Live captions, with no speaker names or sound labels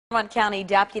Clermont County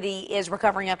deputy is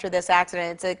recovering after this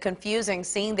accident. It's a confusing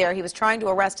scene there. He was trying to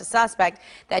arrest a suspect.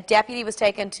 That deputy was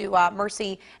taken to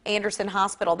Mercy Anderson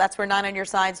Hospital. That's where 9 on Your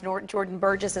Side's Jordan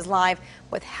Burgess is live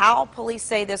with how police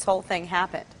say this whole thing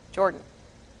happened. Jordan.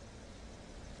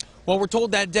 Well, we're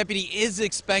told that deputy is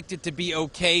expected to be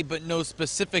okay, but no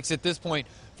specifics at this point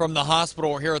from the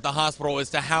hospital or here at the hospital as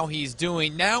to how he's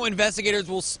doing. Now investigators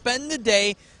will spend the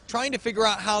day trying to figure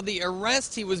out how the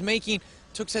arrest he was making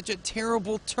took such a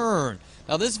terrible turn.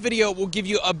 Now this video will give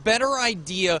you a better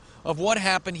idea of what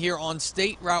happened here on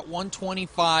State Route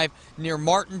 125 near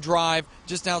Martin Drive,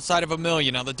 just outside of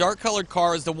Amelia. Now the dark colored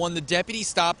car is the one the deputy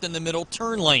stopped in the middle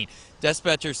turn lane.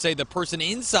 Dispatchers say the person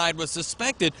inside was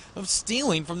suspected of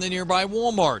stealing from the nearby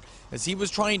Walmart. As he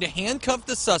was trying to handcuff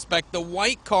the suspect, the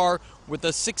white car with a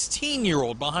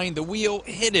 16-year-old behind the wheel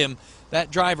hit him. That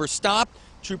driver stopped.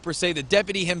 Troopers say the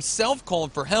deputy himself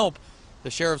called for help. The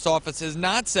sheriff's office has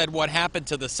not said what happened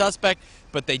to the suspect,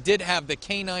 but they did have the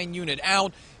K-9 unit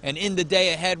out, and in the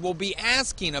day ahead we'll be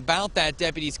asking about that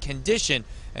deputy's condition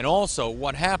and also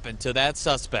what happened to that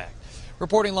suspect.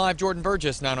 Reporting live, Jordan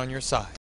Burgess, 9 on Your Side.